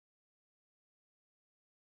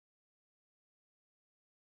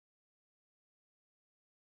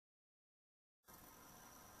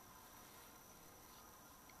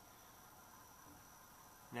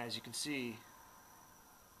as you can see,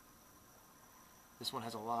 this one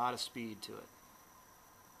has a lot of speed to it.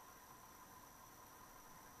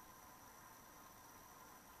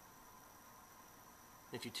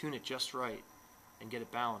 If you tune it just right and get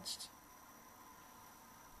it balanced,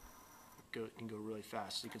 it can go really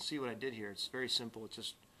fast. So you can see what I did here. It's very simple. It's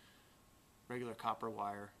just regular copper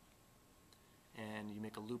wire, and you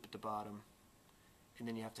make a loop at the bottom, and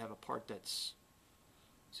then you have to have a part that's,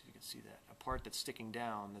 let's see if you can see that, a part that's sticking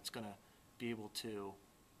down that's going to be able to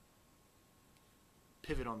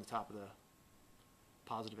pivot on the top of the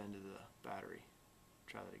positive end of the battery.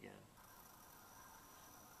 Try that again.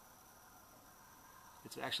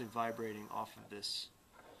 It's actually vibrating off of this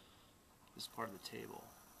part of the table.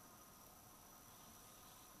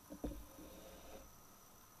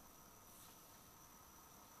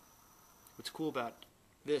 What's cool about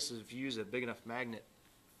this is if you use a big enough magnet,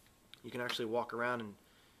 you can actually walk around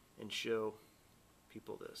and show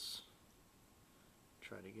people this.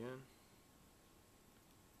 Try it again.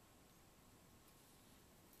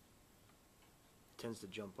 It tends to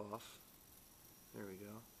jump off. There we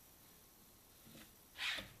go.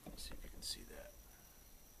 Let's see if you can see that.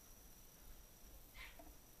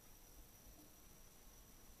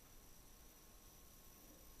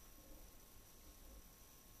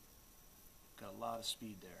 Got a lot of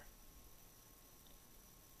speed there.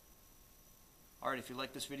 Alright, if you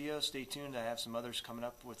like this video, stay tuned. I have some others coming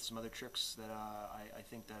up with some other tricks that I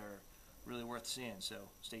think that are really worth seeing, so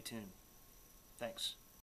stay tuned. Thanks.